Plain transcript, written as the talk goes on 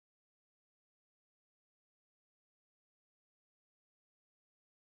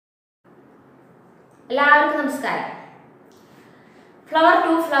എല്ലാവർക്കും നമസ്കാരം. Flower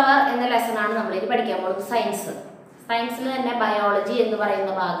to flower എന്ന ലെസണാണ് നമ്മളിത് പഠിക്കാൻ പോകുന്നത്. സയൻസിൽ തന്നെ ബയോളജി എന്ന്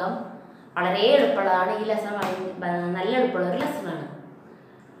പറയുന്ന ഭാഗം വളരെ എളുപ്പമുള്ളതാണ്. ഈ ലെസൺ നല്ല എളുപ്പമുള്ള ഒരു ലെസണാണ്.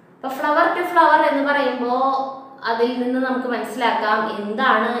 അപ്പോൾ ഫ്ലവർ ടു ഫ്ലവർ എന്ന് പറയുമ്പോൾ അതിൽ നിന്ന് നമുക്ക് മനസ്സിലാക്കാം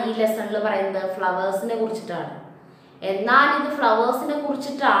എന്താണ് ഈ ലെസണിൽ പറയുന്നത്. ഫ്ലവേഴ്സിനെ കുറിച്ചിട്ടാണ്. എന്നാൽ ഇത് ഫ്ലവേഴ്സിനെ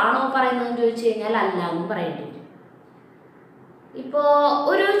കുറിച്ചിട്ടാണോ പറയുന്നതെന്ന് ചോദിച്ചു കഴിഞ്ഞാൽ അല്ല എന്ന് പറയേണ്ടി വരും. ഇപ്പോൾ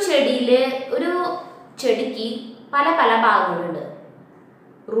ഒരു ചെടിക്ക് പല പല ഭാഗങ്ങളുണ്ട്.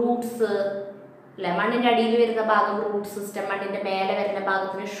 റൂട്ട്സ് അല്ലെ, മണ്ണിൻ്റെ അടിയിൽ വരുന്ന ഭാഗം റൂട്ട് സിസ്റ്റം, മണ്ണിൻ്റെ മേലെ വരുന്ന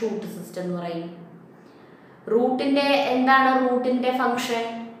ഭാഗത്തിന് ഷൂട്ട് സിസ്റ്റം എന്ന് പറയും. റൂട്ടിൻ്റെ ഫങ്ഷൻ,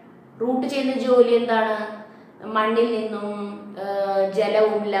 റൂട്ട് ചെയ്യുന്ന ജോലി എന്താണ്? മണ്ണിൽ നിന്നും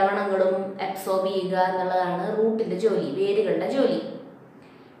ജലവും ലവണങ്ങളും അബ്സോർബ് ചെയ്യുക എന്നുള്ളതാണ് റൂട്ടിൻ്റെ ജോലി, വേരുകളുടെ ജോലി.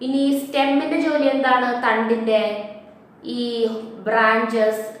 ഇനി സ്റ്റെമ്മിൻ്റെ ജോലി എന്താണ്? തണ്ടിൻ്റെ ഈ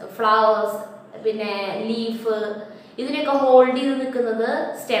ബ്രാഞ്ചസ്, ഫ്ലവേഴ്സ്, പിന്നെ ലീഫ്, ഇതിനൊക്കെ ഹോൾഡ് ചെയ്ത് നിൽക്കുന്നത്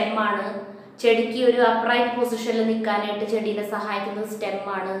സ്റ്റെമ്മാണ്. ചെടിക്ക് ഒരു അപ്രൈറ്റ് പൊസിഷനിൽ നിൽക്കാനായിട്ട് ചെടീനെ സഹായിക്കുന്നത്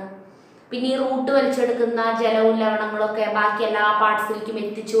സ്റ്റെമ്മാണ്. പിന്നെ ഈ റൂട്ട് വലിച്ചെടുക്കുന്ന ജലവും ലവണങ്ങളൊക്കെ ബാക്കി എല്ലാ പാർട്സിലേക്കും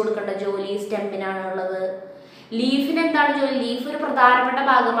എത്തിച്ചു കൊടുക്കേണ്ട ജോലി സ്റ്റെമ്മിനാണുള്ളത്. ലീഫിന് എന്താണ് ജോലി? ലീഫ് ഒരു പ്രധാനപ്പെട്ട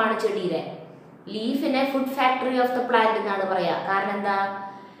ഭാഗമാണ് ചെടിയുടെ. ലീഫിനെ food factory of the plant എന്നാണ് പറയുക. കാരണം എന്താ?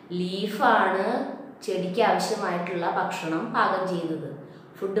 ലീഫാണ് ചെടിക്ക് ആവശ്യമായിട്ടുള്ള ഭക്ഷണം പാകം ചെയ്യുന്നത്,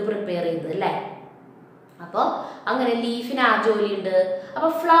 ഫുഡ് പ്രിപ്പയർ ചെയ്തത് അല്ലേ. അപ്പോൾ അങ്ങനെ ലീഫിന് ആ ജോലിയുണ്ട്.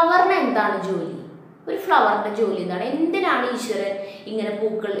 അപ്പോൾ ഫ്ലവറിന് എന്താണ് ജോലി? ഒരു ഫ്ലവറിൻ്റെ ജോലി എന്താണ്? എന്തിനാണ് ഈശ്വരൻ ഇങ്ങനെ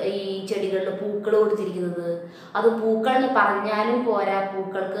ഈ ചെടികളിൽ പൂക്കൾ കൊടുത്തിരിക്കുന്നത്? അത് പൂക്കൾ എന്ന് പറഞ്ഞാലും പോരാ,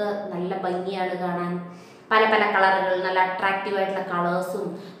 പൂക്കൾക്ക് നല്ല ഭംഗിയാണ് കാണാൻ. പല പല കളറുകൾ, നല്ല അട്രാക്റ്റീവ് ആയിട്ടുള്ള കളേഴ്സും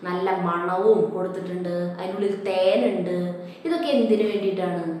നല്ല മണവും കൊടുത്തിട്ടുണ്ട്. അതിനുള്ളിൽ തേനുണ്ട്. ഇതൊക്കെ എന്തിനു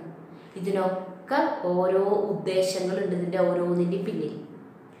വേണ്ടിയിട്ടാണ്? ഇതിനൊക്കെ ഓരോ ഉദ്ദേശങ്ങളുണ്ട് ഇതിൻ്റെ ഓരോന്നിൻ്റെ പിന്നിൽ.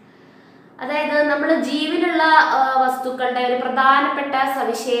 അതായത് നമ്മൾ ജീവനുള്ള വസ്തുക്കളുടെ ഒരു പ്രധാനപ്പെട്ട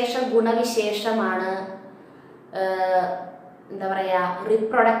ഗുണവിശേഷമാണ് എന്താ പറയുക,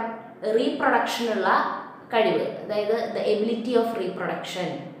 റീപ്രൊഡക്ഷനുള്ള കഴിവ്. അതായത് ദ എബിലിറ്റി ഓഫ് റീപ്രൊഡക്ഷൻ.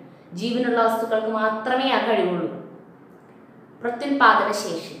 ജീവനുള്ള വസ്തുക്കൾക്ക് മാത്രമേ ആ കഴിവുള്ളൂ. പ്രത്യുൽപാദന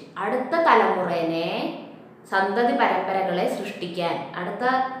ശേഷി, അടുത്ത തലമുറയെ സന്തതി പരമ്പരകളെ സൃഷ്ടിക്കാൻ, അടുത്ത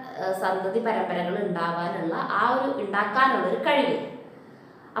സന്തതി പരമ്പരകൾ ഉണ്ടാക്കാനുള്ള ഒരു കഴിവ്.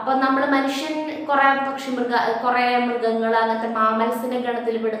 അപ്പം നമ്മൾ മനുഷ്യൻ കുറേ മൃഗങ്ങൾ, അങ്ങനത്തെ മാമൽസിന്റെ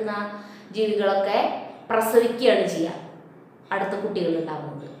ഗണത്തിൽ പെടുന്ന ജീവികളൊക്കെ പ്രസവിക്കുകയാണ് ചെയ്യുക, അടുത്ത കുട്ടികൾ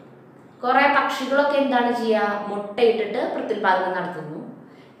ഉണ്ടാകുന്നത്. കുറേ പക്ഷികളൊക്കെ എന്താണ് ചെയ്യുക? മുട്ടയിട്ടിട്ട് പ്രത്യുൽപാദനം നടത്തുന്നു.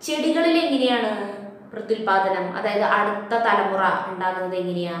 ചെടികളിൽ എങ്ങനെയാണ് പ്രത്യുൽപാദനം? അതായത് അടുത്ത തലമുറ ഉണ്ടാകുന്നത്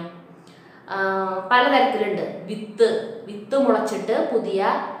എങ്ങനെയാ? പലതരത്തിലുണ്ട്. വിത്ത് മുളച്ചിട്ട് പുതിയ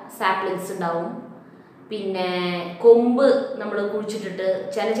സാപ്ലിങ്സ് ഉണ്ടാവും. പിന്നെ കൊമ്പ് നമ്മൾ കുഴിച്ചിട്ടിട്ട്,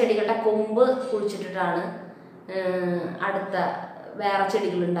 ചില ചെടികളുടെ കൊമ്പ് കുഴിച്ചിട്ടിട്ടാണ് അടുത്ത വേറെ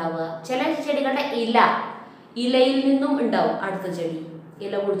ചെടികൾ ഉണ്ടാവുക. ചില ചെടികളുടെ ഇലയിൽ നിന്നും ഉണ്ടാവും അടുത്ത ചെടി,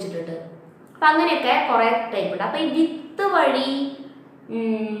 ഇല കുഴിച്ചിട്ടിട്ട്. അപ്പം അങ്ങനെയൊക്കെ കുറേ ടൈപ്പ് ഉണ്ട്. അപ്പം ഈ വിത്ത് വഴി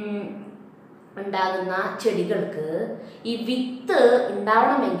ഉണ്ടാകുന്ന ചെടികൾക്ക് ഈ വിത്ത്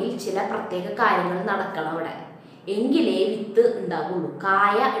ഉണ്ടാവണമെങ്കിൽ ചില പ്രത്യേക കാര്യങ്ങൾ നടക്കണം അവിടെ, എങ്കിലേ വിത്ത് ഉണ്ടാവുള്ളൂ,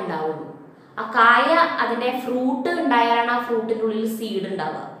 കായ ഉണ്ടാവുള്ളൂ. ആ കായ, അതിൻ്റെ ഫ്രൂട്ട് ഉണ്ടായാലാണ് ആ ഫ്രൂട്ടിൻ്റെ ഉള്ളിൽ സീഡ്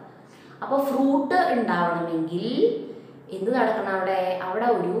ഉണ്ടാവുക. അപ്പോൾ ഫ്രൂട്ട് ഉണ്ടാവണമെങ്കിൽ എന്ത് നടക്കണം? അവിടെ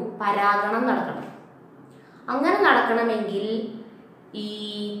ഒരു പരാഗണം നടക്കണം. അങ്ങനെ നടക്കണമെങ്കിൽ ഈ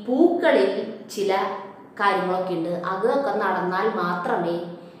പൂക്കളിൽ ചില കാര്യങ്ങളൊക്കെ ഉണ്ട്. അതൊക്കെ നടന്നാൽ മാത്രമേ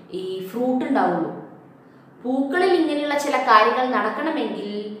ഈ ഫ്രൂട്ട് ഉണ്ടാവുള്ളൂ. പൂക്കളിൽ ഇങ്ങനെയുള്ള ചില കാര്യങ്ങൾ നടക്കണമെങ്കിൽ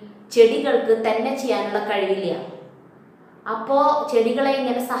ചെടികൾക്ക് തന്നെ ചെയ്യാനുള്ള കഴിവില്ല. അപ്പോൾ ചെടികളെ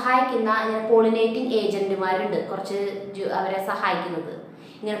ഇങ്ങനെ സഹായിക്കുന്ന പോളിനേറ്റിംഗ് ഏജന്റുമാരുണ്ട്, കുറച്ച് അവരെ സഹായിക്കുന്നത്.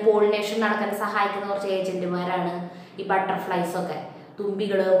 ഇങ്ങനെ പോളിനേഷൻ നടക്കാൻ സഹായിക്കുന്ന കുറച്ച് ഏജന്റുമാരാണ് ഈ ബട്ടർഫ്ലൈസൊക്കെ.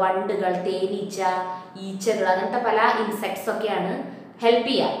 തുമ്പികൾ, വണ്ടുകൾ, തേനീച്ച, ഈച്ചകൾ, അങ്ങനത്തെ പല ഇൻസെക്ട്സ് ഒക്കെയാണ് ഹെൽപ്പ്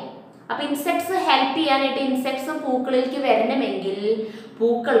ചെയ്യുക. അപ്പം ഇൻസെക്ട്സ് ഹെൽപ്പ് ചെയ്യാനായിട്ട്, ഇൻസെക്ട്സ് പൂക്കളിലേക്ക് വരണമെങ്കിൽ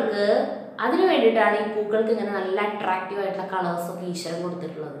പൂക്കൾക്ക്, അതിനു വേണ്ടിയിട്ടാണ് ഈ പൂക്കൾക്ക് ഇങ്ങനെ നല്ല അട്രാക്റ്റീവ് ആയിട്ടുള്ള കളേഴ്സൊക്കെ ഈശ്വരൻ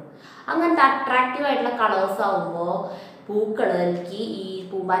കൊടുത്തിട്ടുള്ളത്. അങ്ങനത്തെ അട്രാക്റ്റീവ് ആയിട്ടുള്ള കളേഴ്സ് ആകുമ്പോൾ പൂക്കളിലേക്ക് ഈ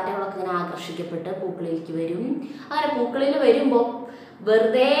പൂമ്പാറ്റകളൊക്കെ ഇങ്ങനെ ആകർഷിക്കപ്പെട്ട് പൂക്കളിലേക്ക് വരും. അങ്ങനെ പൂക്കളിൽ വരുമ്പോൾ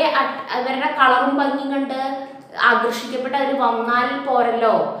വെറുതെ അവരുടെ കളറും ഭംഗിയും കണ്ട് ആകർഷിക്കപ്പെട്ട് അവർ വന്നാൽ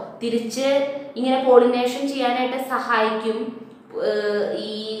പോരല്ലോ, തിരിച്ച് ഇങ്ങനെ പോളിനേഷൻ ചെയ്യാനായിട്ട് സഹായിക്കും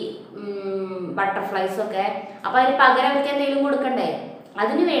ഈ ബട്ടർഫ്ലൈസൊക്കെ. അപ്പം അതിന് പകരം അവർക്ക് എന്തെങ്കിലും കൊടുക്കണ്ടേ?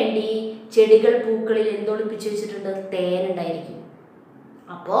 അതിനുവേണ്ടി ചെടികൾ പൂക്കളിൽ എന്തൊളിപ്പിച്ച് വെച്ചിട്ടുണ്ട്? തേനുണ്ടായിരിക്കും.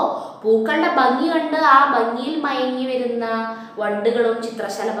 അപ്പോൾ പൂക്കളുടെ ഭംഗി കണ്ട് ആ ഭംഗിയിൽ മയങ്ങി വരുന്ന വണ്ടുകളും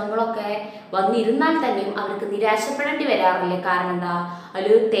ചിത്രശലഭങ്ങളൊക്കെ വന്നിരുന്നാൽ തന്നെയും അവർക്ക് നിരാശപ്പെടേണ്ടി വരാറില്ല. കാരണം എന്താ,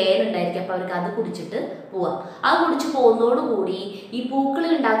 അതിലൊരു തേൻ ഉണ്ടായിരിക്കും. അപ്പോൾ അവർക്ക് അത് കുടിച്ചിട്ട് പോവാം. അത് കുടിച്ച് പോകുന്നതോടുകൂടി ഈ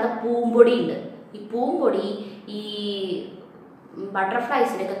പൂക്കളിൽ ഉണ്ടാകുന്ന പൂമ്പൊടി ഉണ്ട്. ഈ പൂമ്പൊടി ഈ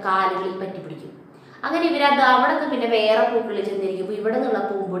ബട്ടർഫ്ലൈസിൻ്റെയൊക്കെ കാലുകളിൽ പറ്റിപ്പിടിക്കും. അങ്ങനെ ഇവരത് അവിടെ നിന്ന് പിന്നെ വേറെ പൂക്കളിൽ ചെന്നിരിക്കുമ്പോൾ ഇവിടെ നിന്നുള്ള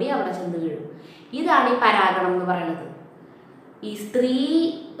പൂമ്പൊടി അവിടെ ചെന്ന് വീഴും. ഇതാണ് ഈ പരാഗണം എന്ന് പറയുന്നത്. ഈ സ്ത്രീ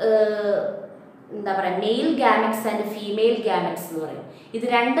എന്താ പറയുക, mail gametes and female gametes എന്ന് പറയും. ഇത്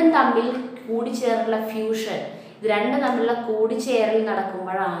രണ്ടും തമ്മിൽ കൂടിച്ചേർന്നുള്ള ഫ്യൂഷൻ, ഇത് രണ്ടും തമ്മിലുള്ള കൂടിച്ചേരൽ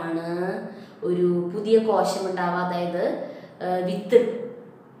നടക്കുമ്പോഴാണ് ഒരു പുതിയ കോശം ഉണ്ടാവുക. അതായത് വിത്ത്,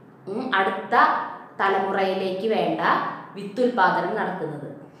 അടുത്ത തലമുറയിലേക്ക് വേണ്ട വിത്തുൽപാദനം നടക്കുന്നത്.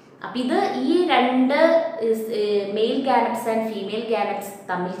 അപ്പം ഇത് ഈ രണ്ട് mail gametes and female gametes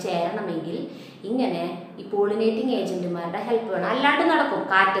തമ്മിൽ ചേരണമെങ്കിൽ ഇങ്ങനെ ഈ പോളിനേറ്റിംഗ് ഏജന്റുമാരുടെ ഹെൽപ്പ് വേണം. അല്ലാണ്ട് നടക്കും.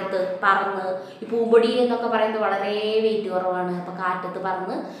 കാറ്റത്ത് പറന്ന്, ഈ പൂമ്പൊടി എന്നൊക്കെ പറയുന്നത് വളരെ വെയിറ്റ് കുറവാണ്. അപ്പോൾ കാറ്റത്ത്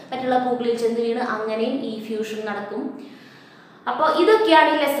പറന്ന് മറ്റുള്ള പൂക്കളിൽ ചെന്ന് വീണ് അങ്ങനെയും ഈ ഫ്യൂഷൻ നടക്കും. അപ്പോൾ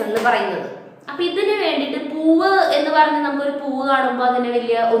ഇതൊക്കെയാണ് ഈ ലെസണിൽ പറയുന്നത്. അപ്പം ഇതിന് വേണ്ടിയിട്ട് പൂവ് എന്ന് പറഞ്ഞ് നമുക്കൊരു പൂവ് കാണുമ്പോൾ അതിന്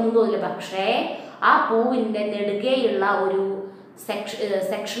വലിയ ഒന്നും തോന്നില്ല. പക്ഷേ ആ പൂവിൻ്റെ നെടുകെയുള്ള ഒരു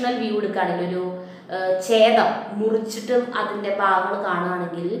സെക്ഷണൽ വ്യൂ എടുക്കുകയാണെങ്കിൽ, ഒരു ഛേദം മുറിച്ചിട്ട് അതിൻ്റെ ഭാഗങ്ങൾ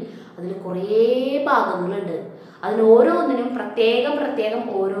കാണുകയാണെങ്കിൽ അതിൽ കുറേ ഭാഗങ്ങളുണ്ട്. അതിന് ഓരോന്നിനും പ്രത്യേകം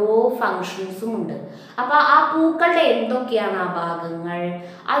ഓരോ ഫങ്ഷൻസും ഉണ്ട്. അപ്പോൾ ആ പൂക്കളുടെ എന്തൊക്കെയാണ് ആ ഭാഗങ്ങൾ,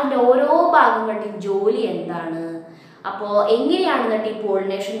 അതിൻ്റെ ഓരോ ഭാഗങ്ങളുടെയും ജോലി എന്താണ്, അപ്പോൾ എങ്ങനെയാണ് എന്നിട്ട് ഈ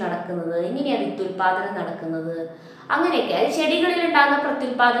പോളിനേഷൻ നടക്കുന്നത്, എങ്ങനെയാണ് വിത്തുൽപാദനം നടക്കുന്നത്, അങ്ങനെയൊക്കെ. അത് ചെടികളിൽ ഉണ്ടാകുന്ന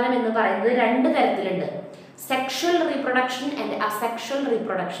പ്രത്യുൽപാദനം എന്ന് പറയുന്നത് രണ്ട് തരത്തിലുണ്ട്. Sexual reproduction and asexual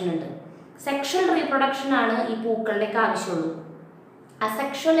reproduction ഉണ്ട്. സെക്ഷൽ റീപ്രൊഡക്ഷൻ ആണ് ഈ പൂക്കളുടെയൊക്കെ ആവശ്യമുള്ളൂ.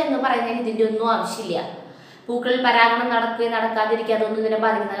 അസെക്ഷൽ എന്ന് പറയുന്നതിന് ഇതിൻ്റെ ഒന്നും ആവശ്യമില്ല. പൂക്കളിൽ പരാഗണം നടക്കുകയും നടക്കാതിരിക്കുക അതൊന്നും ഇതിനെ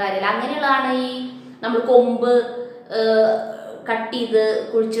ബാധിക്കുന്ന കാര്യമില്ല. അങ്ങനെയുള്ളതാണ് ഈ നമ്മൾ കൊമ്പ് കട്ട് ചെയ്ത്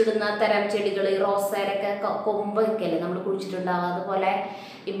കുഴിച്ചിടുന്ന തരം ചെടികൾ. ഈ റോസയിലൊക്കെ കൊമ്പൊക്കെ അല്ലേ നമ്മൾ കുഴിച്ചിട്ടുണ്ടാവുക. അതുപോലെ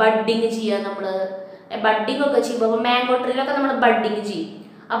ഈ ബഡ്ഡിങ് ചെയ്യുക. നമ്മൾ ബഡ്ഡിങ് ഒക്കെ ചെയ്യുമ്പോൾ മാംഗോ ട്രീയിലൊക്കെ നമ്മൾ ബഡ്ഡിങ് ചെയ്യും.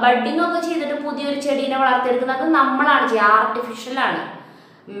 ആ ബഡ്ഡിങ് ഒക്കെ ചെയ്തിട്ട് പുതിയൊരു ചെടീനെ വളർത്തിയെടുക്കുന്നത് നമ്മളാണ് ചെയ്യുക, ആർട്ടിഫിഷ്യലാണ്.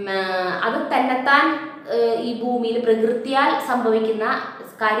 അത് തന്നെത്താൻ ഈ ഭൂമിയിൽ പ്രകൃതിയാൽ സംഭവിക്കുന്ന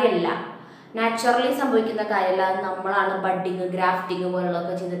കാര്യമല്ല, നാച്ചുറലി സംഭവിക്കുന്ന കാര്യമല്ല. അത് നമ്മളാണ് ബഡ്ഡിങ്, ഗ്രാഫ്റ്റിങ്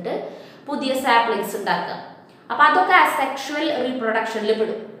പോലുള്ളതൊക്കെ ചെയ്തിട്ട് പുതിയ സാപ്ലിങ്സ് ഉണ്ടാക്കുക. അപ്പം അതൊക്കെ സെക്ഷുവൽ റീപ്രൊഡക്ഷനിൽ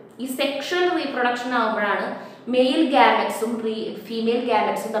പെടും. ഈ സെക്ഷുവൽ റീപ്രൊഡക്ഷൻ ആകുമ്പോഴാണ് മെയിൽ ഗാമറ്റ്സും ഫീമെയിൽ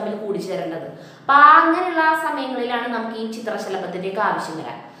ഗാമറ്റ്സും തമ്മിൽ കൂടിച്ചേരേണ്ടത്. അപ്പം അങ്ങനെയുള്ള സമയങ്ങളിലാണ് നമുക്ക് ഈ ചിത്രശലഭത്തിൻ്റെയൊക്കെ ആവശ്യം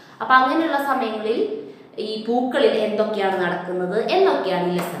വരാം. അപ്പം അങ്ങനെയുള്ള സമയങ്ങളിൽ ഈ പൂക്കളിൽ എന്തൊക്കെയാണ് നടക്കുന്നത് എന്നൊക്കെയാണ്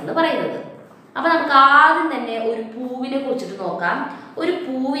ഈ ലെസൺ എന്ന് പറയുന്നത്. അപ്പം നമുക്ക് ആദ്യം തന്നെ ഒരു പൂവിനെ കുറിച്ചിട്ട് നോക്കാം. ഒരു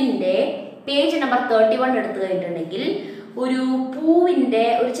പൂവിൻ്റെ പേജ് നമ്പർ 31 എടുത്തു കഴിഞ്ഞിട്ടുണ്ടെങ്കിൽ ഒരു പൂവിൻ്റെ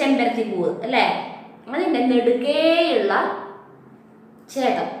ഒരു ചെമ്പരത്തി പൂവ് അല്ലേ, അതിൻ്റെ നെടുകെയുള്ള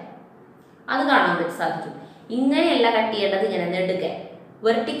ഛേദം അത് കാണാൻ പറ്റി സാധിക്കും. ഇങ്ങനെയല്ല കട്ട് ചെയ്യേണ്ടത്, ഇങ്ങനെ നെടുകെ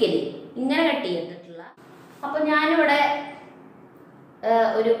വെർട്ടിക്കലി ഇങ്ങനെ കട്ട് ചെയ്തിട്ടുള്ള. അപ്പം ഞാനിവിടെ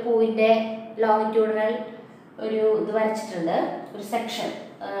ഒരു പൂവിൻ്റെ ലോങ്ങിറ്റ്യൂഡിനൽ ഒരു ഇത് വരച്ചിട്ടുണ്ട്, ഒരു സെക്ഷൻ.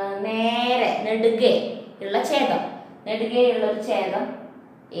 നേരെ നെടുകെ ഉള്ള ഛേദം, നെടുകെയുള്ള ഒരു ഛേദം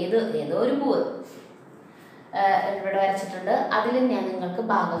ഏതോ ഒരു പൂവ് ഇവിടെ വരച്ചിട്ടുണ്ട്. അതിൽ ഞാൻ നിങ്ങൾക്ക്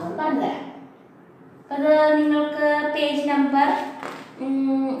ഭാഗങ്ങൾ പറഞ്ഞു തരാം. അത് നിങ്ങൾക്ക് പേജ് നമ്പർ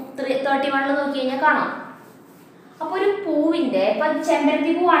 31 നോക്കി കഴിഞ്ഞാൽ കാണാം. അപ്പോൾ ഒരു പൂവിൻ്റെ, ഇപ്പം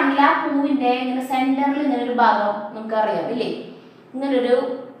ചെമ്പരത്തി പൂവാണെങ്കിൽ ആ പൂവിൻ്റെ ഇങ്ങനെ സെൻറ്ററിൽ ഇങ്ങനെ ഒരു ഭാഗം നമുക്ക് അറിയാം ഇല്ലേ, ഇങ്ങനൊരു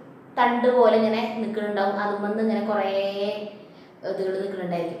തണ്ട് പോലെ ഇങ്ങനെ നിൽക്കുന്നുണ്ടാവും. അതുകൊണ്ട് ഇങ്ങനെ കുറേ ഇതുകൾ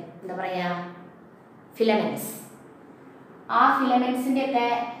നിൽക്കുന്നുണ്ടായിരിക്കും. എന്താ പറയുക, ഫിലമെൻറ്റ്സ്. ആ ഫിലമെൻറ്റ്സിൻ്റെയൊക്കെ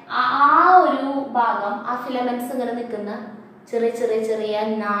ആ ഒരു ഭാഗം, ആ ഫിലമെൻറ്റ്സ് ഇങ്ങനെ നിൽക്കുന്ന ചെറിയ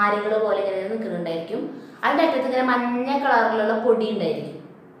നാരുകൾ പോലെ ഇങ്ങനെ നിൽക്കുന്നുണ്ടായിരിക്കും. അതിൻ്റെ അറ്റത്ത് ഇങ്ങനെ മഞ്ഞ കളറിലുള്ള പൊടി ഉണ്ടായിരിക്കും.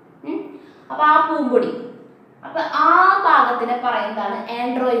 അപ്പോൾ ആ പൂമ്പൊടി, അപ്പം ആ ഭാഗത്തിനെ പറയുന്നതാണ്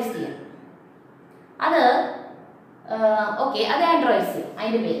ആൻഡ്രോയിസിയം. അത് ഓക്കെ, അത് ആൻഡ്രോയിസിയം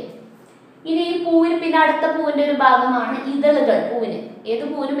അതിൻ്റെ പേര്. ഇനി ഈ പൂവിന് പിന്നെ അടുത്ത പൂവിൻ്റെ ഒരു ഭാഗമാണ് ഇതളുകൾ. പൂവിന് ഏത്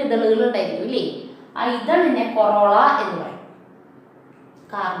പൂവിനും ഇതളുകൾ ഉണ്ടായിരിക്കും ഇല്ലേ. ആ ഇതളിനെ കൊറോള എന്ന് പറയും.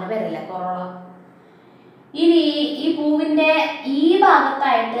 കാറിൻ്റെ പേരല്ല കൊറോള. ഇനി ഈ പൂവിൻ്റെ ഈ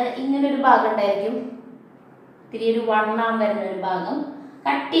ഭാഗത്തായിട്ട് ഇങ്ങനൊരു ഭാഗം ഉണ്ടായിരിക്കും, ഇത്തിരി ഒരു വണ്ണം വരുന്ന ഒരു ഭാഗം.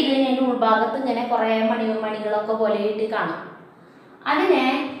 കട്ട് ചെയ്ത് കഴിഞ്ഞാൽ ഉൾഭാഗത്ത് ഇങ്ങനെ കുറേ മണികളൊക്കെ പോലെ ഇട്ട് കാണാം. അതിനെ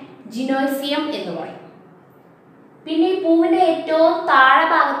ജിനോസിയം എന്ന് പറയും. പിന്നെ ഈ പൂവിൻ്റെ ഏറ്റവും താഴെ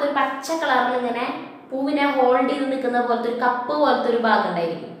ഭാഗത്ത് ഒരു പച്ച കളറിൽ ഇങ്ങനെ പൂവിനെ ഹോൾഡ് ചെയ്ത് നിൽക്കുന്ന പോലത്തെ ഒരു കപ്പ് പോലത്തെ ഒരു ഭാഗം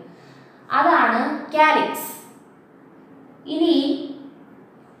ഉണ്ടായിരിക്കും, അതാണ് കാലിക്സ്. ഇനി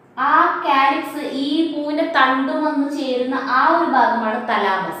ആ കാലിക്സ് ഈ പൂവിന്റെ തണ്ടും വന്ന് ചേരുന്ന ആ ഒരു ഭാഗമാണ്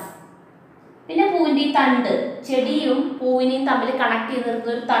തലാമസ്. പിന്നെ പൂവിന്റെ ഈ തണ്ട്, ചെടിയും പൂവിനെയും തമ്മിൽ കണക്ട് ചെയ്ത്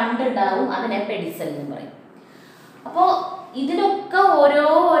നിർത്തുന്ന ഒരു തണ്ട് ഉണ്ടാവും, അതിനെ പെഡിസൽ എന്ന് പറയും. അപ്പോൾ ഇതിനൊക്കെ ഓരോ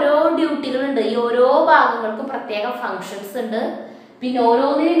ഡ്യൂട്ടികളുണ്ട്. ഈ ഓരോ ഭാഗങ്ങൾക്കും പ്രത്യേക ഫങ്ഷൻസ് ഉണ്ട്. പിന്നെ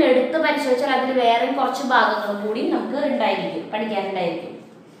ഓരോന്നിനും എടുത്ത് പരിശോധിച്ചാൽ അതിൽ വേറെ കുറച്ച് ഭാഗങ്ങളും കൂടി നമുക്ക് ഉണ്ടായിരിക്കും, പഠിക്കാനുണ്ടായിരിക്കും.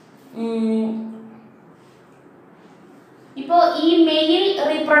 ഇപ്പോൾ ഈ മെയിൽ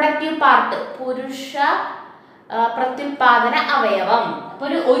റീപ്രൊഡക്റ്റീവ് പാർട്ട്, പുരുഷ പ്രത്യുൽപാദന അവയവം.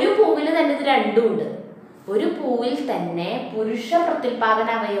 അപ്പോൾ ഒരു പൂവിൽ തന്നെ ഇത് രണ്ടും ഉണ്ട്. ഒരു പൂവിൽ തന്നെ പുരുഷ പ്രത്യുൽപാദന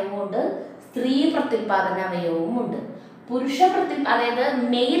അവയവവും ഉണ്ട്, സ്ത്രീ പ്രത്യുൽപാദന അവയവവും ഉണ്ട്. അതായത്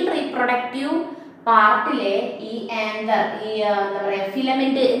മെയിൽ റീപ്രൊഡക്റ്റീവ് പാർട്ടിലെ ഈ ആന്തർ, ഈ എന്താ പറയുക,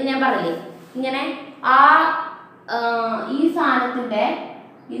 ഫിലമെന്റ് എന്ന് ഞാൻ പറഞ്ഞില്ലേ, ഇങ്ങനെ ഈ സാധനത്തിന്റെ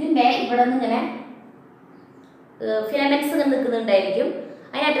ഇതിന്റെ ഇവിടെ നിന്ന് ഇങ്ങനെ ഫിലമെന്റ്സ് നിൽക്കുന്നുണ്ടായിരിക്കും.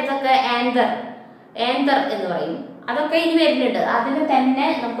 അതിനകത്തൊക്കെ ആന്തർ എന്ന് പറയും. അതൊക്കെ ഇനി വരുന്നുണ്ട്, അതിന് തന്നെ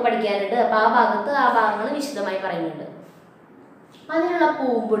നമുക്ക് പഠിക്കാനുണ്ട്. അപ്പൊ ആ ഭാഗങ്ങൾ വിശദമായി പറയുന്നുണ്ട്. അതിനുള്ള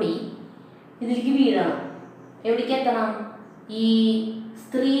പൂമ്പൊടി ഇതിലേക്ക് വീഴണം. എവിടേക്ക് എത്തണം? ഈ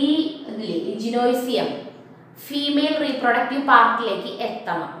സ്ത്രീ ജിനോയിസിയം, ഫീമെയിൽ റീപ്രൊഡക്റ്റീവ് പാർട്ടിലേക്ക്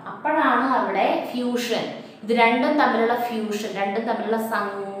എത്തണം. അപ്പോഴാണ് അവിടെ ഫ്യൂഷൻ, ഇത് രണ്ടും തമ്മിലുള്ള ഫ്യൂഷൻ, രണ്ടും തമ്മിലുള്ള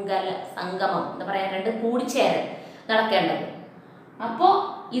സംഗമം എന്താ പറയാ, രണ്ട് കൂടിച്ചേരൽ നടക്കേണ്ടത്. അപ്പോൾ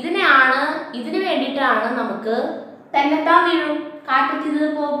ഇതിന് വേണ്ടിയിട്ടാണ് നമുക്ക് തന്നെത്താൻ വീഴും. കാറ്റത്ത് ഇത്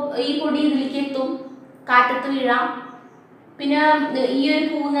ഈ പൊടി ഇതിലേക്ക് എത്തും, കാറ്റത്ത് വീഴാം. പിന്നെ ഈ ഒരു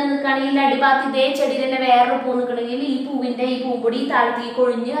പൂ നിൽക്കുകയാണെങ്കിൽ അടിഭാഗത്ത് ഇതേ ചെടിയിൽ തന്നെ വേറൊരു പൂ നിൽക്കണമെങ്കിൽ ഈ പൂമ്പൊടി താഴത്തേക്ക്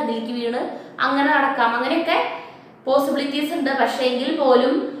കൊഴിഞ്ഞ് അതിലേക്ക് വീണ് അങ്ങനെ നടക്കാം. അങ്ങനെയൊക്കെ പോസിബിലിറ്റീസ് ഉണ്ട്. പക്ഷേ എങ്കിൽ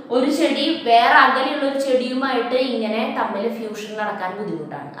പോലും ഒരു ചെടി വേറെ അകലെയുള്ള ഒരു ചെടിയുമായിട്ട് ഇങ്ങനെ തമ്മിൽ ഫ്യൂഷൻ നടക്കാൻ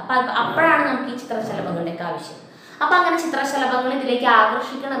ബുദ്ധിമുട്ടാണ്. അപ്പോഴാണ് നമുക്ക് ഈ ചിത്രശലഭങ്ങളുടെയൊക്കെ ആവശ്യം. അപ്പം അങ്ങനെ ചിത്രശലഭങ്ങൾ ഇതിലേക്ക്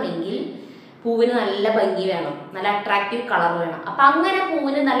ആകർഷിക്കണമെങ്കിൽ പൂവിന് നല്ല ഭംഗി വേണം, നല്ല അട്രാക്റ്റീവ് കളർ വേണം. അപ്പം അങ്ങനെ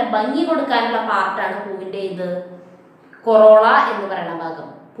പൂവിന് നല്ല ഭംഗി കൊടുക്കാനുള്ള പാർട്ടാണ് പൂവിൻ്റെ കൊറോള എന്ന് പറയുന്ന ഭാഗം.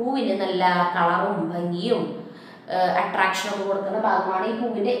 പൂവിന് നല്ല കളറും ഭംഗിയും അട്രാക്ഷനൊക്കെ കൊടുക്കുന്ന ഭാഗമാണ് ഈ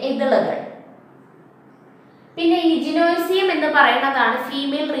പൂവിൻ്റെ ഇതളുകൾ. പിന്നെ ഈ ജിനോയിസിയം എന്ന് പറയുന്നതാണ്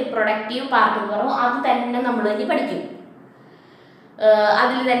ഫീമെയിൽ റീപ്രൊഡക്റ്റീവ് പാർട്ട് എന്ന് പറയുമ്പോൾ അത് തന്നെ നമ്മൾ ഇനി പഠിക്കും.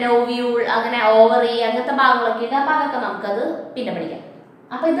 അതിൽ തന്നെ ഓവ്യൂൾ, അങ്ങനെ ഓവറി, അങ്ങനത്തെ ഭാഗങ്ങളൊക്കെ ഉണ്ട്. അപ്പം അതൊക്കെ നമുക്കത് പിന്നെ പഠിക്കാം.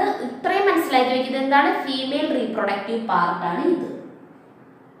 അപ്പം ഇത് ഇത്രയും മനസ്സിലാക്കി വയ്ക്കുന്നത് എന്താണ്? ഫീമെയിൽ റീപ്രൊഡക്റ്റീവ് പാർട്ടാണ് ഇത്.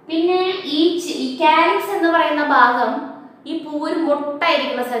 പിന്നെ ഈ കാലിക്സ് എന്ന് പറയുന്ന ഭാഗം ഈ പൂവിൽ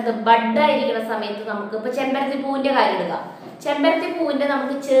മൊട്ടായിരിക്കുന്ന സമയത്ത്, ബഡായിരിക്കുന്ന സമയത്ത് നമുക്ക് ഇപ്പോൾ ചെമ്പരത്തി പൂവിൻ്റെ കാര്യം എടുക്കാം. ചെമ്പരത്തി പൂവിൻ്റെ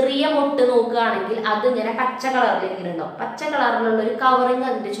നമുക്ക് ചെറിയ മൊട്ട് നോക്കുകയാണെങ്കിൽ അത് ഇങ്ങനെ പച്ച കളറിൽ ഇങ്ങനെ ഉണ്ടാവും. പച്ച കളറിലുള്ള ഒരു കവറിങ്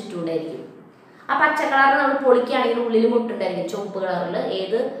അതിൻ്റെ ചുറ്റുമുണ്ടായിരിക്കും. ആ പച്ച കളറിൽ നമ്മൾ പൊളിക്കുകയാണെങ്കിൽ ഉള്ളിൽ മുട്ടുണ്ടായിരിക്കും, ചുവപ്പ് കളറിൽ.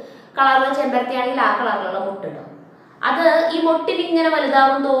 ഏത് കളറിൽ ചെമ്പരത്തി ആണെങ്കിൽ ആ കളറിലുള്ള മുട്ടുണ്ടാവും. അത് ഈ മൊട്ടിന് ഇങ്ങനെ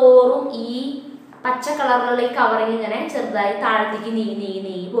വലുതാവും തോറും ഈ പച്ച കളറിലുള്ള ഈ കവറിങ് ഇങ്ങനെ ചെറുതായി താഴത്തേക്ക്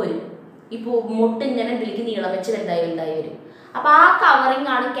നീങ്ങി പോരും. ഈ മൊട്ട് ഇങ്ങനെ ഇതിലേക്ക് നീളം വെച്ച് വലുതായി വരും. അപ്പോൾ ആ കവറിങ്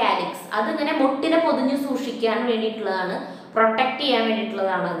ആണ് കാലിക്സ്. അതിങ്ങനെ മൊട്ടിനെ പൊതിഞ്ഞ് സൂക്ഷിക്കാൻ വേണ്ടിയിട്ടുള്ളതാണ്, പ്രൊട്ടക്റ്റ് ചെയ്യാൻ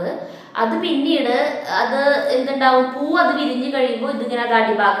വേണ്ടിയിട്ടുള്ളതാണത്. അത് പിന്നീട് അത് എന്തുണ്ടാവും, പൂ അത് വിരിഞ്ഞ് കഴിയുമ്പോൾ ഇതിങ്ങനെ അത്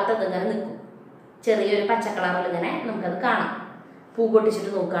അടിഭാഗത്ത് അതിങ്ങനെ നിൽക്കും. ചെറിയൊരു പച്ച കളറിൽ ഇങ്ങനെ നമുക്കത് കാണാം. പൂ പൊട്ടിച്ചിട്ട്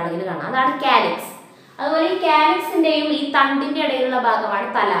നോക്കുകയാണെങ്കിൽ കാണാം. അതാണ് കാലിക്സ്. അതുപോലെ ഈ കാലിക്സിൻ്റെയും ഈ തണ്ടിൻ്റെ ഇടയിലുള്ള ഭാഗമാണ്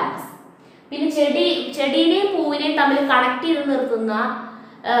തലാമസ്. പിന്നെ ചെടിയിലെയും പൂവിനെയും തമ്മിൽ കണക്ട് ചെയ്ത് നിർത്തുന്ന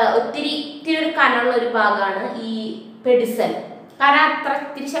ഒത്തിരി ഒരു കനമുള്ള ഒരു ഭാഗമാണ് ഈ പെഡിസൽ. കാരണം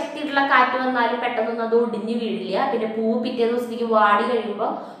ഇത്തിരി ശക്തിയുള്ള കാറ്റ് വന്നാലും പെട്ടെന്നൊന്നും അത് ഒടിഞ്ഞു വീഴില്ല. പിന്നെ പൂവ് പിറ്റേ ദിവസത്തേക്ക് വാടി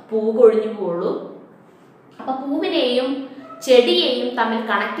കഴിയുമ്പോൾ പൂവ് കൊഴിഞ്ഞു പോവുള്ളൂ. അപ്പം പൂവിനെയും ചെടിയെയും തമ്മിൽ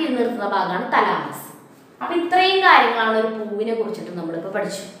കണക്ട് ചെയ്ത് നിർത്തുന്ന ഭാഗമാണ് തലാമസ്. അപ്പം ഇത്രയും കാര്യങ്ങളാണ് ഒരു പൂവിനെ കുറിച്ചിട്ട് നമ്മളിപ്പോൾ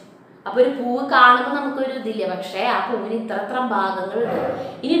പഠിച്ചു. അപ്പോൾ ഒരു പൂവ് കാണുമ്പോൾ നമുക്കൊരു ഇതില്ല, പക്ഷേ ആ പൂവിന് ഇത്ര ഭാഗങ്ങളുണ്ട്.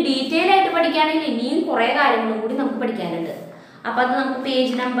 ഇനി ഡീറ്റെയിൽ ആയിട്ട് പഠിക്കുകയാണെങ്കിൽ ഇനിയും കുറേ കാര്യങ്ങളും കൂടി നമുക്ക് പഠിക്കാനുണ്ട്. അപ്പോൾ അത് നമുക്ക്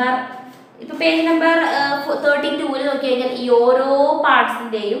പേജ് നമ്പർ 32 നോക്കി കഴിഞ്ഞാൽ ഈ ഓരോ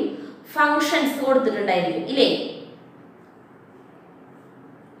പാർട്സിൻ്റെയും ഫങ്ഷൻസ് കൊടുത്തിട്ടുണ്ടായിരിക്കും ഇല്ലേ?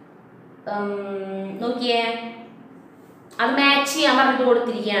 നോക്കിയേ, അത് മാച്ച് ചെയ്യാൻ പറഞ്ഞിട്ട്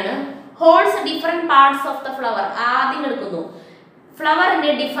കൊടുത്തിരിക്കുകയാണ്. Holes different parts of the flower. ആദ്യം എടുക്കുന്നു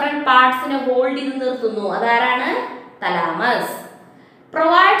ഫ്ലവറിന്റെ ഡിഫറെൻറ്റ് പാർട്സിനെ ഹോൾഡ് ചെയ്ത് നിർത്തുന്നു. അതാരാണ്? Thalamus.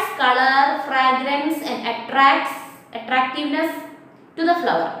 Provides colour, fragrance and attractiveness to the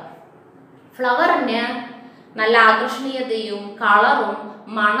flower. ഫ്ലവറിന് നല്ല ആകർഷണീയതയും കളറും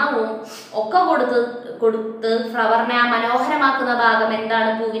മണവും ഒക്കെ കൊടുത്ത് ഫ്ലവറിനെ മനോഹരമാക്കുന്ന ഭാഗം എന്താണ്?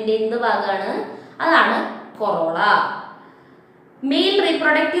 പൂവിൻ്റെ എന്ത് ഭാഗമാണ്? അതാണ് corolla. Mail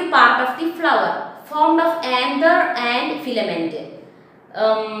reproductive part of the flower formed of anther and filament.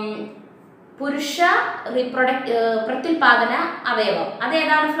 പുരുഷ പ്രത്യുൽപാദന അവയവം.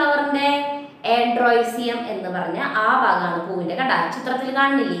 അതേതാണ് ഫ്ലവറിന്റെ? ആൻഡ്രോയ്സിയം എന്ന് പറഞ്ഞ ആ ഭാഗമാണ് പൂവിന്റെ. കണ്ട ചിത്രത്തിൽ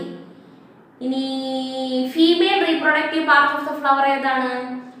കാണുന്നില്ലേ? ഇനി female reproductive part of the flower ഏതാണ്?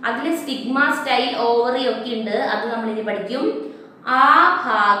 അതിൽ സ്റ്റിഗ്മ, സ്റ്റൈൽ, ഓവറി ഒക്കെ ഉണ്ട്. അത് നമ്മൾ ഇനി പഠിക്കും. ആ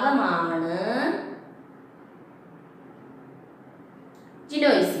ഭാഗമാണ്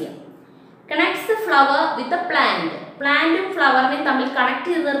ജിനോയ്സിയം. Connects the flower with a plant. പ്ലാന്റും ഫ്ലവറിനെയും തമ്മിൽ കണക്ട്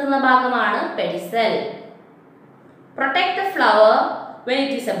ചെയ്ത് നിർത്തുന്ന ഭാഗമാണ് pedicel. Protect the flower when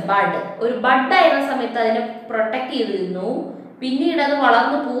it is a bud. ഒരു ബഡ് ആയിരുന്ന സമയത്ത് അതിനെ പ്രൊട്ടക്ട് ചെയ്തിരുന്നു. പിന്നീട് അത്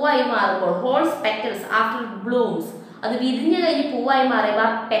വളർന്ന് പൂവായി മാറുമ്പോൾ ഹോൾസ് പെറ്റൽസ് ആഫ്റ്റർ ബ്ലൂംസ്, അത് വിരിഞ്ഞു കഴിഞ്ഞ് പൂവായി മാറിയപ്പോൾ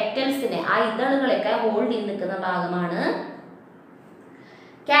ആ പെറ്റൽസിനെ, ആ ഇതളുകളൊക്കെ ഹോൾഡ് ചെയ്ത് നിൽക്കുന്ന ഭാഗമാണ്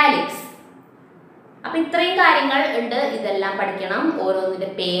കാലിക്സ്. അപ്പൊ ഇത്രയും കാര്യങ്ങൾ ഉണ്ട്. ഇതെല്ലാം പഠിക്കണം. ഓരോന്നിന്റെ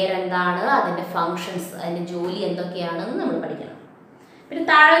പേരെന്താണ്, അതിന്റെ ഫങ്ഷൻസ്, അതിന്റെ ജോലി എന്തൊക്കെയാണെന്ന് നമ്മൾ പഠിക്കണം. പിന്നെ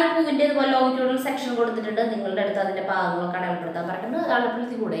താഴെ ഒരു പൂവിന്റെ ഇതുപോലെ ലോങ്ങിറ്റ്യൂഡൽ സെക്ഷൻ കൊടുത്തിട്ടുണ്ട്. നിങ്ങളുടെ അടുത്ത് അതിന്റെ ഭാഗങ്ങളൊക്കെ അടയാളപ്പെടുത്താൻ പറഞ്ഞിട്ടുണ്ട്.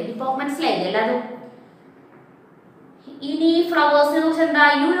 അടയാളപ്പെടുത്തി കൂടെ ഇനിയിപ്പോ മനസ്സിലായില്ലേ എല്ലാതും? ഇനി ഫ്ലവേഴ്സിനെ കുറിച്ച് എന്താ?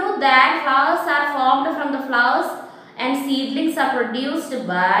 You know that flowers are formed from the flowers and seedlings are produced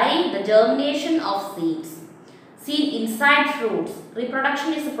by the germination of seeds seen inside fruits. Reproduction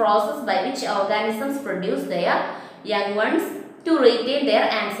is a process by which organisms produce their young ones to retain their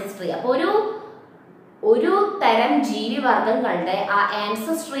ancestry. അപ്പോൾ ഒരു തരം ജീവിവർഗങ്ങളുടെ ആ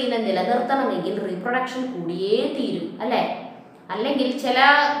ആൻസസ്ട്രീനെ നിലനിർത്തണമെങ്കിൽ reproduction കൂടിയേ തീരും, അല്ലേ? അല്ലെങ്കിൽ ചില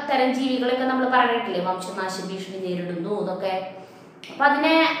തരം ജീവികളൊക്കെ നമ്മൾ പറഞ്ഞിട്ടില്ലേ, വംശനാശ ഭീഷണി നേരിടുന്നു ഇതൊക്കെ. അപ്പം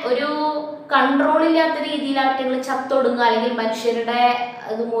അതിനെ ഒരു കൺട്രോളില്ലാത്ത രീതിയിൽ അവറ്റകൾ ചത്തൊടുങ്ങുക, അല്ലെങ്കിൽ മനുഷ്യരുടെ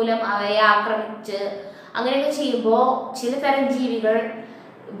ഇതുമൂലം അവയെ ആക്രമിച്ച് അങ്ങനെയൊക്കെ ചെയ്യുമ്പോൾ ചില തരം ജീവികൾ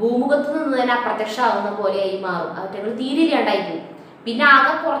ഭൂമുഖത്ത് നിന്ന് തന്നെ അപ്രത്യക്ഷമാകുന്ന പോലെയായി മാറും. അവറ്റകൾ തീരില്ലാണ്ടായി പോകും. പിന്നെ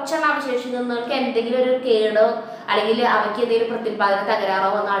ആകെ കുറച്ചാണ് അവശേഷിക്കുന്നവർക്ക് എന്തെങ്കിലും ഒരു കേടോ അല്ലെങ്കിൽ അവയ്ക്ക് എന്തെങ്കിലും പ്രത്യുൽപാദന തകരാറോ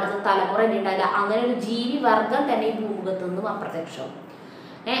വന്നാൽ അടുത്ത തലമുറ ഉണ്ടാവില്ല. അങ്ങനെ ഒരു ജീവി വർഗം തന്നെ ഈ ഭൂമുഖത്ത് നിന്നും അപ്രത്യക്ഷവും.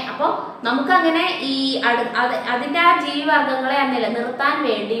 അപ്പോൾ നമുക്കങ്ങനെ ഈ അതിൻ്റെ ആ ജീവിവർഗങ്ങളെ നിലനിർത്താൻ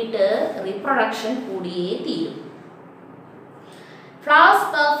വേണ്ടിയിട്ട് റീപ്രൊഡക്ഷൻ കൂടിയേ തീരും. Flowers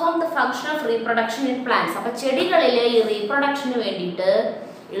perform the function of reproduction in plants. അപ്പോൾ ചെടികളിൽ ഈ റീപ്രൊഡക്ഷന് വേണ്ടിയിട്ട്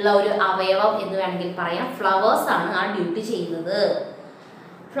ഉള്ള ഒരു അവയവം എന്ന് വേണമെങ്കിൽ പറയാം. ഫ്ലവേഴ്സ് ആണ് ആ ഡ്യൂട്ടി ചെയ്യുന്നത്.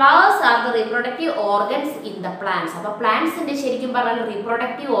 Flowers are the reproductive organs in the plants. അപ്പോൾ പ്ലാന്റ്സിന്റെ ശരിക്കും പറഞ്ഞാൽ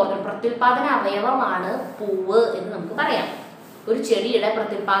റീപ്രൊഡക്റ്റീവ് ഓർഗൻ, പ്രത്യുൽപാദന അവയവമാണ് പൂവ് എന്ന് നമുക്ക് പറയാം. ഒരു ചെടിയുടെ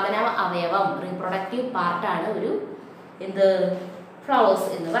പ്രത്യുൽപാദന അവയവം, റീപ്രൊഡക്റ്റീവ് പാർട്ടാണ് ഒരു ഫ്ലവേഴ്സ്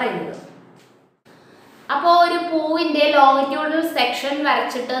എന്ന് പറയുന്നത്. അപ്പോൾ ഒരു പൂവിൻ്റെ ലോങ്ങിറ്റ്യൂഡൽ സെക്ഷൻ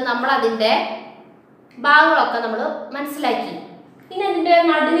വരച്ചിട്ട് നമ്മൾ അതിൻ്റെ ഭാഗങ്ങളൊക്കെ നമ്മൾ മനസ്സിലാക്കി. പിന്നെ അതിൻ്റെ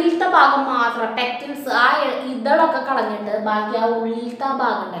നടുവിലത്തെ ഭാഗം മാത്രം, പെറ്റൽസ്, ആ ഇതളൊക്കെ കളഞ്ഞിട്ട് ബാക്കി ആ ഉള്ളിലത്തെ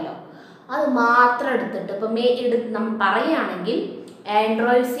ഭാഗം ഉണ്ടല്ലോ അത് മാത്രം എടുത്തിട്ട് ഇപ്പം നമ്മൾ പറയുകയാണെങ്കിൽ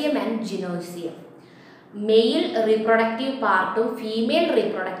ആൻഡ്രോയ്സിയം ആൻഡ് ജിനോയ്സിയം, മെയിൽ റീപ്രൊഡക്റ്റീവ് പാർട്ടും ഫീമെയിൽ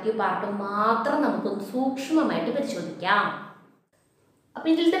റീപ്രൊഡക്റ്റീവ് പാർട്ടും മാത്രം നമുക്കൊന്ന് സൂക്ഷ്മമായിട്ട് പരിശോധിക്കാം. അപ്പൊ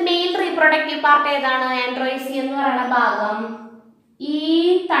ഇതിലത്തെ മെയിൽ റീപ്രൊഡക്റ്റീവ് പാർട്ട് ഏതാണ്? ആൻഡ്രോയ്സിയം എന്ന് പറയുന്ന ഭാഗം. ഈ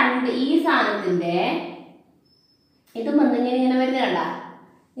സാധനത്തിന്റെ ഇത് ഇങ്ങനെ വരുന്നത് കണ്ട,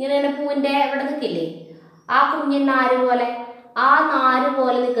 ഇങ്ങനെ പൂവിന്റെ ഇവിടെ നിൽക്കില്ലേ, ആ കുഞ്ഞൻ നാര് പോലെ, ആ നാര്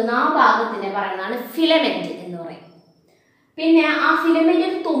പോലെ നിൽക്കുന്ന ആ ഭാഗത്തിനെ പറയുന്നതാണ് ഫിലമെന്റ് എന്ന് പറയും. പിന്നെ ആ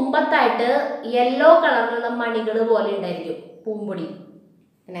ഫിലമെന്റിന് തുമ്പത്തായിട്ട് യെല്ലോ കളറിലുള്ള മണികൾ പോലെ ഉണ്ടായിരിക്കും, പൂമ്പൊടി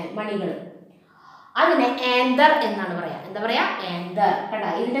പിന്നെ മണികൾ. അതിനെ ആന്തർ എന്നാണ് പറയാ. എന്താ പറയാ? ആന്തർ. കണ്ട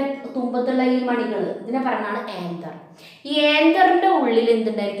ഇതിന്റെ തുമ്പത്തുള്ള ഈ മണികൾ, ഇതിനെ പറയുന്നതാണ് ആന്തർ. ഈ ആന്തറിന്റെ ഉള്ളിൽ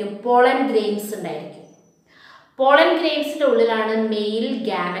എന്തുണ്ടായിരിക്കും? പോളൻ ഗ്രെയിൻസ് ഉണ്ടായിരിക്കും. പോളൻ ഗ്രെയിൻസിന്റെ ഉള്ളിലാണ് മെയിൽ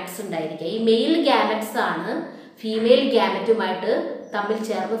ഗാമറ്റ്സ് ഉണ്ടായിരിക്കുക. ഈ മെയിൽ ഗാമറ്റ്സ് ആണ് ഫീമെയിൽ ഗാമറ്റുമായിട്ട് തമ്മിൽ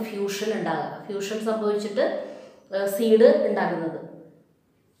ചേർന്ന് ഫ്യൂഷൻ ഉണ്ടാകുക. ഫ്യൂഷൻ സംഭവിച്ചിട്ട് സീഡ് ഉണ്ടാകുന്നത്.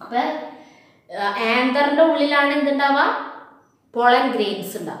 അപ്പൊ ആന്തറിന്റെ ഉള്ളിലാണ് എന്തുണ്ടാവുക? പോളൻ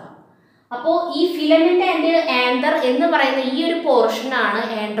ഗ്രെയിൻസ് ഉണ്ടാവുക. അപ്പോൾ ഈ ഫിലമെന്റ് ആൻഡ് ആന്തർ എന്ന് പറയുന്ന ഈ ഒരു പോർഷനാണ്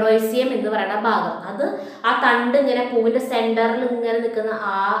ആൻഡ്രോയ്സിയം എന്ന് പറയുന്ന ഭാഗം. അത് ആ തണ്ട് ഇങ്ങനെ പൂവിന്റെ സെന്ററിൽ ഇങ്ങനെ നിൽക്കുന്ന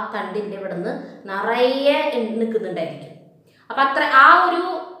ആ തണ്ടിന്റെ ഇവിടെ നിന്ന് നിറയെ നിൽക്കുന്നുണ്ടായിരിക്കും. അപ്പൊ അത്ര ആ ഒരു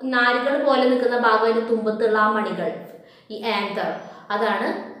നാരുകൾ പോലെ നിൽക്കുന്ന ഭാഗം, അതിന്റെ തുമ്പത്തുള്ള ആ മണികൾ, ഈ ആന്തർ, അതാണ്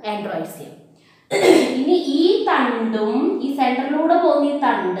ആൻഡ്രോയ്സിയം. ഇനി ഈ തണ്ടും ഈ സെന്ററിലൂടെ പോകുന്ന ഈ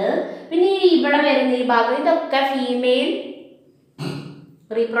തണ്ട്, പിന്നെ ഇവിടെ വരുന്ന ഈ ഭാഗം, ഇതൊക്കെ ഫീമെയിൽ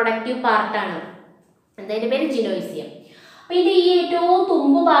റീപ്രൊഡക്റ്റീവ് പാർട്ടാണ്. അതിൻ്റെ പേര് ജിനോയ്സിയം. അപ്പം ഇതിൻ്റെ ഈ ഏറ്റവും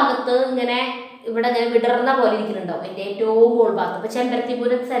തുമ്പ് ഭാഗത്ത് ഇങ്ങനെ ഇവിടെ ഇങ്ങനെ വിടർന്ന പോലെ ഇരിക്കുന്നുണ്ടാവും. അതിൻ്റെ ഏറ്റവും മുകൾ ഭാഗത്ത്. അപ്പോൾ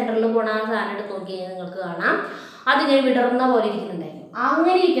ചെമ്പരത്തിപ്പൂരം സെൻറ്ററിൽ പോണ ആ സാധനം എടുത്ത് നോക്കി കഴിഞ്ഞാൽ നിങ്ങൾക്ക് കാണാം അതിങ്ങനെ വിടർന്ന പോലെ ഇരിക്കുന്നുണ്ടായിരിക്കും.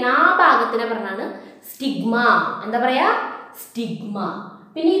 അങ്ങനെ ഇരിക്കുന്ന ആ ഭാഗത്തിനെ പറഞ്ഞാണ് സ്റ്റിഗ്മ. എന്താ പറയുക? സ്റ്റിഗ്മ.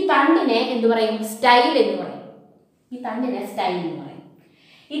 പിന്നെ ഈ തണ്ടിനെ എന്ത് പറയും? സ്റ്റൈൽ എന്ന് പറയും. ഈ തണ്ടിനെ സ്റ്റൈൽ എന്ന് പറയും.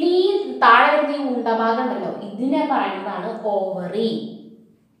 ഇനി ഈ താഴെ ഭാഗം ഉണ്ടല്ലോ, ഇതിനെ പറയുന്നതാണ് ഓവറി.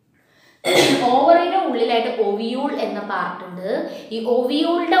 ഓവറിയുടെ ഉള്ളിലായിട്ട് ഒവിയൂൾ എന്ന പാർട്ട് ഉണ്ട്. ഈ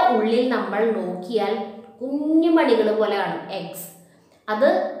ഒവിയൂളിന്റെ ഉള്ളിൽ നമ്മൾ നോക്കിയാൽ കുഞ്ഞു മണികൾ പോലെ കാണും, എഗ്സ്. അത്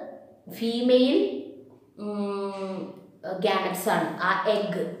ഫീമെയിൽ ഗാമറ്റ്സ് ആണ്. ആ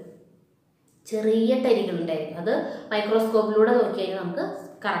എഗ് ചെറിയ തരികളുണ്ടായിരിക്കും. അത് മൈക്രോസ്കോപ്പിലൂടെ നോക്കിക്കഴിഞ്ഞാൽ നമുക്ക്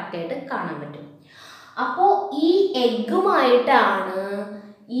കറക്റ്റായിട്ട് കാണാൻ പറ്റും. അപ്പോൾ ഈ എഗ്ഗുമായിട്ടാണ്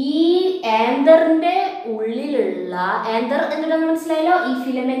ഈ ആന്തറിന്റെ ഉള്ളിലുള്ള, ആന്തർ എന്നിട്ട് മനസ്സിലായല്ലോ, ഈ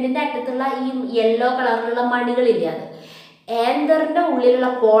ഫിലമെന്റിന്റെ അറ്റത്തുള്ള ഈ യെല്ലോ കളറിലുള്ള മണികളില്ല, അത് ആന്തറിന്റെ ഉള്ളിലുള്ള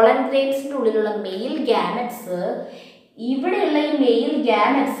പോളൻ ഗ്രെയിൻസിന്റെ ഉള്ളിലുള്ള മെയിൽ ഗാമറ്റ്സ്, ഇവിടെയുള്ള ഈ മെയിൽ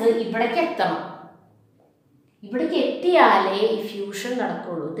ഗാമറ്റ്സ് ഇവിടേക്ക് എത്തണം. ഇവിടേക്ക് എത്തിയാലേ ഈ ഫ്യൂഷൻ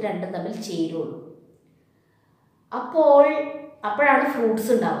നടക്കുള്ളൂ, ഇത് രണ്ടും തമ്മിൽ ചേരുള്ളൂ. അപ്പോഴാണ്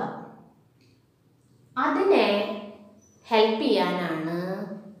ഫ്രൂട്ട്സ് ഉണ്ടാവുക. അതിനെ ഹെൽപ്പ് ചെയ്യാനാണ്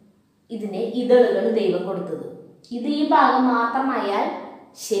ഇതിന് ഇതളുകൾ ദൈവം കൊടുത്തത്. ഇത് ഈ ഭാഗം മാത്രമായാൽ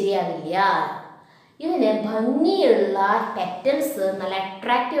ശരിയാവില്ല. ഇതിന് ഭംഗിയുള്ള പെറ്റൽസ്, നല്ല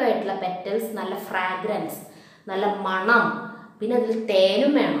അട്രാക്റ്റീവ് ആയിട്ടുള്ള പെറ്റൽസ്, നല്ല ഫ്രാഗ്രൻസ്, നല്ല മണം, പിന്നെ അതിൽ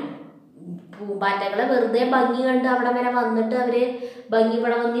തേനും വേണം. പൂമ്പാറ്റകളെ വെറുതെ ഭംഗി കണ്ട് അവിടെ വരെ വന്നിട്ട് അവര് ഭംഗി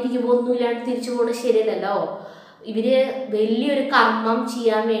ഇവിടെ വന്നിരിക്കുമ്പോൾ ഒന്നുമില്ലാണ്ട് തിരിച്ചു പോകുന്നത് ശരിയല്ലല്ലോ. ഇവര് വലിയൊരു കർമ്മം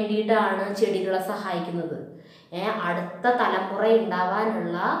ചെയ്യാൻ വേണ്ടിയിട്ടാണ് ചെടികളെ സഹായിക്കുന്നത്. അടുത്ത തലമുറ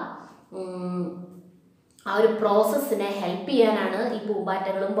ഉണ്ടാവാനുള്ള ആ ഒരു പ്രോസസ്സിനെ ഹെൽപ്പ് ചെയ്യാനാണ് ഈ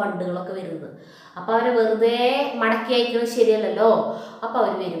പൂമ്പാറ്റകളും വണ്ടുകളൊക്കെ വരുന്നത്. അപ്പോൾ അവരെ വെറുതെ മടക്കി അയക്കുന്നത് ശരിയല്ലല്ലോ. അപ്പോൾ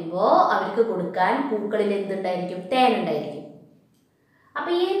അവർ വരുമ്പോൾ അവർക്ക് കൊടുക്കാൻ പൂക്കളിൽ എന്തുണ്ടായിരിക്കും? തേനുണ്ടായിരിക്കും.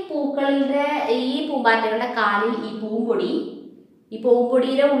 അപ്പോൾ ഈ പൂമ്പാറ്റകളുടെ കാലിൽ ഈ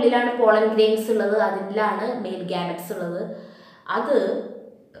പൂമ്പൊടിയുടെ ഉള്ളിലാണ് പോളൻ ഗ്രെയിൻസ് ഉള്ളത്, അതിലാണ് മെയിൽ ഗാമറ്റ്സ് ഉള്ളത്. അത്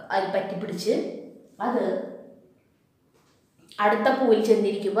പറ്റിപ്പിടിച്ച് അത് അടുത്ത പൂവിൽ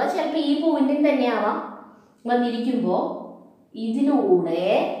ചെന്നിരിക്കുമ്പോൾ, ചിലപ്പോൾ ഈ പൂവിൻ്റെ തന്നെയാവാം, വന്നിരിക്കുമ്പോൾ ഇതിലൂടെ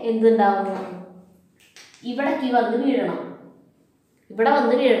എന്തുണ്ടാവും? ഇവിടേക്ക് ഇവിടെ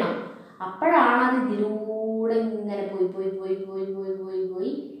വന്ന് വീഴണം. അപ്പോഴാണ് അത് ഇതിലൂടെ ഇങ്ങനെ പോയി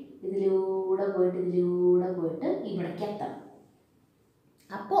ഇതിലൂടെ പോയിട്ട് ഇവിടേക്ക് എത്തണം.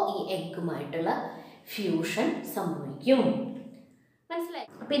 അപ്പോൾ ഈ എഗ്ഗുമായിട്ടുള്ള ഫ്യൂഷൻ സംഭവിക്കും. മനസ്സിലായി?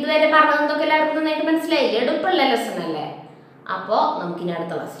 അപ്പോൾ ഇതുവരെ പറഞ്ഞതൊക്കെ എല്ലാവർക്കും നന്നായിട്ട് മനസ്സിലായില്ലേ? എളുപ്പമുള്ള ലെസൺ അല്ലേ? അപ്പോൾ നമുക്കിനി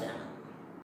അടുത്ത ക്ലാസ്സിലാണ്.